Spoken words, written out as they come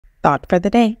Thought for the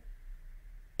day.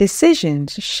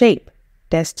 Decisions shape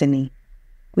destiny.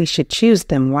 We should choose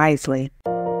them wisely.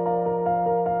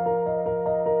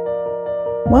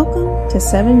 Welcome to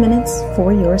 7 Minutes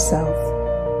for Yourself.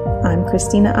 I'm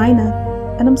Christina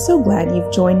Aina, and I'm so glad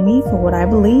you've joined me for what I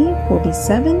believe will be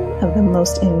 7 of the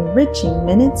most enriching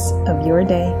minutes of your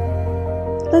day.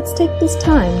 Let's take this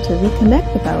time to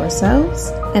reconnect with ourselves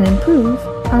and improve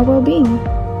our well-being.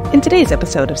 In today's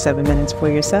episode of 7 Minutes for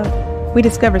Yourself, we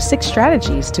discover 6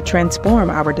 strategies to transform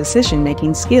our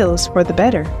decision-making skills for the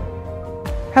better.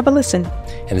 Have a listen.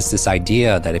 And it's this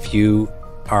idea that if you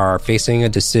are facing a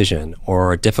decision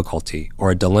or a difficulty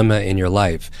or a dilemma in your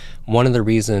life, one of the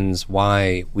reasons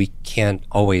why we can't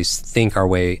always think our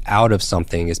way out of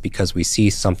something is because we see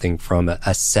something from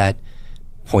a set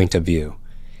point of view.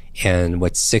 And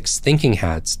what 6 thinking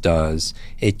hats does,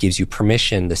 it gives you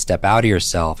permission to step out of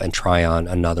yourself and try on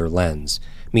another lens.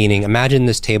 Meaning, imagine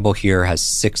this table here has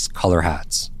 6 color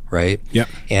hats, right? Yep.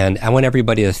 And I want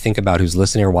everybody to think about, who's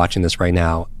listening or watching this right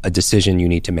now, a decision you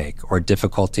need to make or a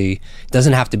difficulty. It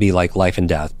doesn't have to be like life and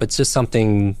death, but it's just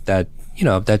something that,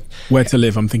 that... Where to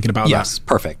live, I'm thinking about that. Yes,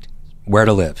 perfect. Where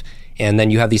to live. And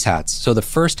then you have these hats. So the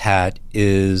first hat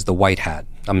is the white hat.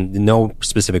 No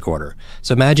specific order.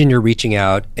 So imagine you're reaching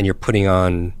out and you're putting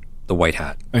on the white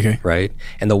hat. Okay. Right?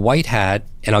 And the white hat,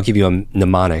 and I'll give you a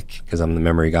mnemonic because I'm the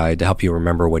memory guy to help you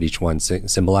remember what each one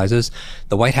symbolizes.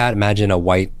 The white hat, imagine a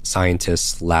white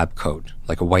scientist's lab coat,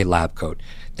 like a white lab coat.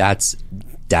 That's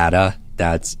data,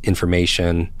 that's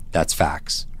information, that's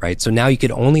facts, right? So now you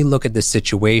could only look at this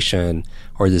situation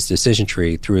or this decision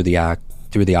tree through the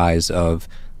eyes of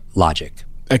logic.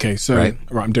 Okay, so right,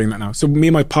 I'm doing that now. So me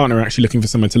and my partner are actually looking for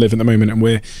somewhere to live at the moment, and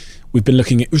we've been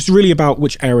looking at, it was really about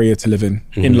which area to live in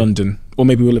London, or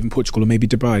maybe we'll live in Portugal, or maybe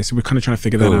Dubai. So we're kind of trying to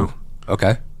figure that out.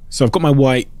 Okay. So I've got my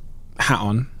white hat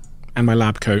on and my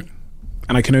lab coat,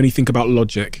 and I can only think about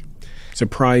logic. So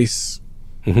price.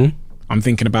 I'm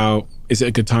thinking about, is it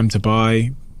a good time to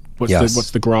buy?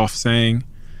 What's the graph saying?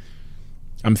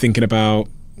 I'm thinking about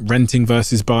renting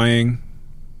versus buying.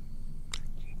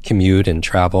 Commute and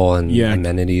travel and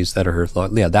amenities that are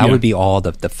would be all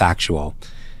the factual.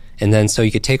 And then so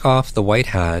you could take off the white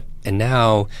hat and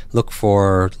now look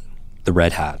for the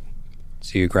red hat.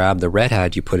 So you grab the red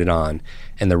hat, you put it on,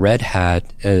 and the red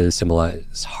hat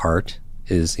symbolizes heart,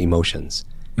 is emotions.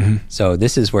 So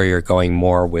this is where you're going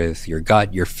more with your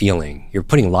gut, your feeling. You're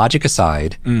putting logic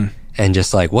aside and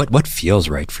just like what feels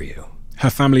right for you.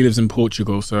 Her family lives in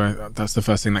Portugal, so that's the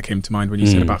first thing that came to mind when you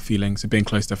said about feelings, so being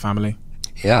close to family.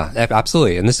 Yeah,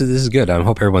 absolutely. And this is good. I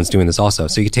hope everyone's doing this also.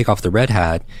 So you could take off the red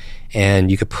hat and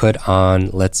you could put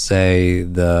on, let's say,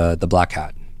 the black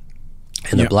hat.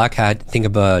 And the black hat, think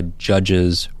of a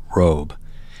judge's robe.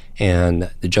 And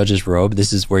the judge's robe,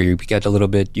 this is where you get a little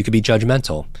bit, you could be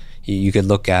judgmental. You could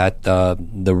look at the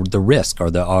risk or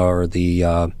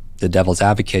the devil's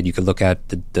advocate. You could look at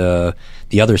the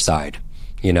other side,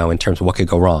 in terms of what could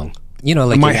go wrong. Like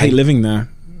I might hate living there.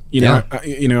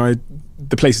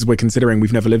 The places we're considering,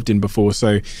 we've never lived in before.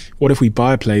 So what if we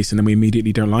buy a place and then we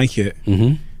immediately don't like it?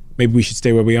 Maybe we should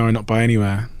stay where we are and not buy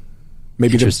anywhere.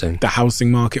 Maybe the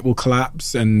housing market will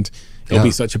collapse and it'll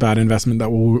be such a bad investment that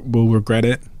we'll regret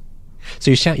it. So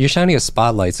you're shining a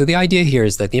spotlight. So the idea here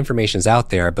is that the information is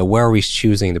out there, but where are we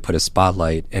choosing to put a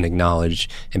spotlight and acknowledge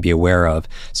and be aware of?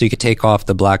 So you could take off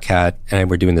the black hat, and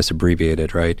we're doing this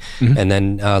abbreviated, right? And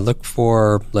then look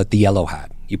for the yellow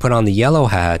hat. You put on the yellow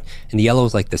hat, and the yellow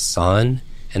is like the sun,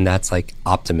 and that's like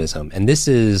optimism. And this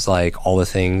is like all the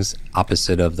things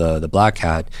opposite of the black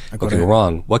hat. What could go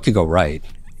wrong? What could go right?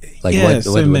 Like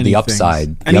the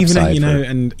upside.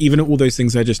 And even all those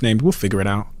things I just named, we'll figure it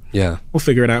out. Yeah. We'll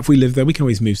figure it out. If we live there, we can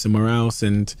always move somewhere else,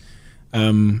 and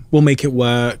we'll make it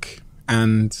work.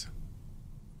 And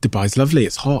Dubai's lovely.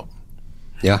 It's hot.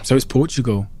 Yeah. So it's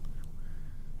Portugal.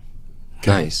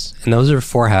 Nice. And those are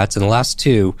 4 hats. And the last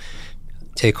 2,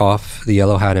 take off the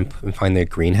yellow hat and find the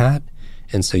green hat.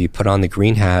 And so you put on the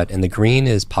green hat, and the green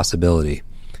is possibility.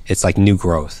 It's like new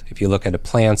growth. If you look at the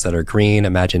plants that are green,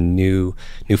 imagine new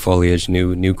foliage,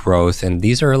 new growth. And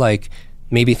these are like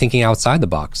maybe thinking outside the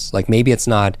box. Like maybe it's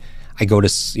not I go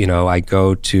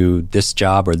to this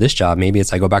job or this job. Maybe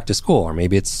it's I go back to school, or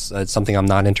maybe it's something I'm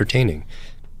not entertaining.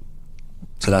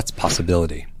 So that's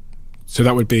possibility. So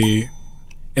that would be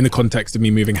in the context of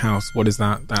me moving house. What is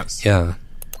that? That's the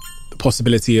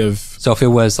possibility of. So if it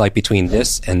was like between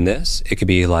this and this, it could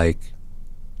be like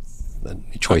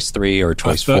choice 3 or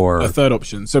choice 4. A third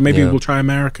option. So maybe we'll try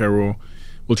America, or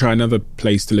we'll try another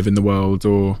place to live in the world,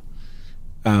 or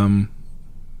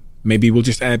maybe we'll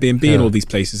just Airbnb in all these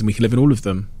places and we can live in all of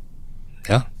them.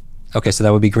 Yeah. Okay, so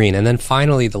that would be green. And then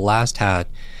finally, the last hat.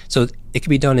 So it can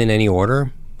be done in any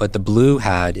order, but the blue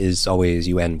hat is always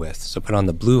you end with. So put on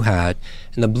the blue hat,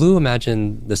 and the blue,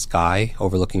 imagine the sky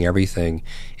overlooking everything.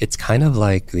 It's kind of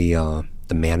like the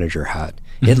manager hat.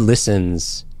 It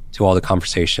listens to all the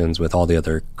conversations with all the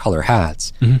other color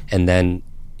hats, and then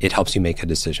it helps you make a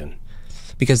decision.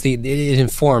 Because it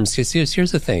informs, because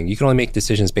here's the thing, you can only make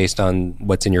decisions based on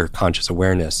what's in your conscious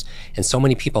awareness. And so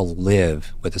many people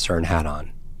live with a certain hat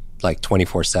on, like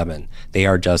 24/7. They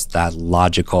are just that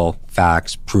logical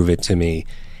facts, prove it to me.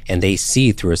 And they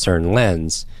see through a certain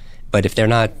lens. But if they're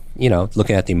not,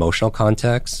 looking at the emotional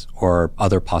context or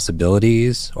other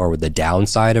possibilities or with the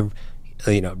downside of,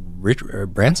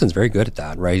 Branson's very good at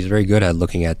that, right? He's very good at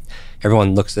looking at,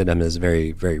 everyone looks at him as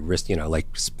very, very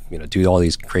do all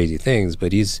these crazy things,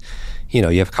 but he's, you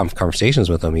have conversations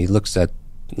with him. He looks at,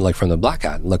 like from the black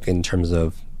hat, look in terms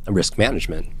of risk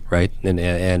management, right?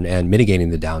 And mitigating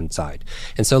the downside.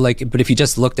 And so but if you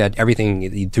just looked at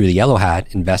everything through the yellow hat,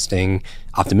 investing,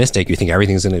 optimistic, you think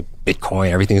everything's going to Bitcoin,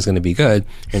 everything's going to be good.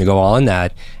 You're going to go all in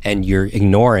that, and you're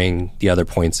ignoring the other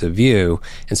points of view.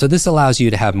 And so this allows you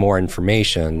to have more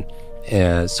information.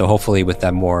 So hopefully with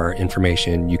that more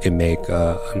information, you can make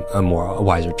a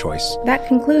wiser choice. That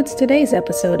concludes today's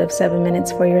episode of 7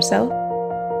 Minutes for Yourself.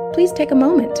 Please take a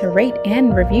moment to rate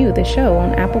and review the show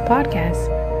on Apple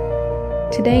Podcasts.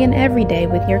 Today and every day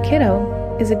with your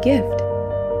kiddo is a gift.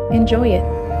 Enjoy it.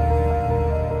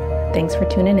 Thanks for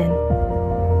tuning in.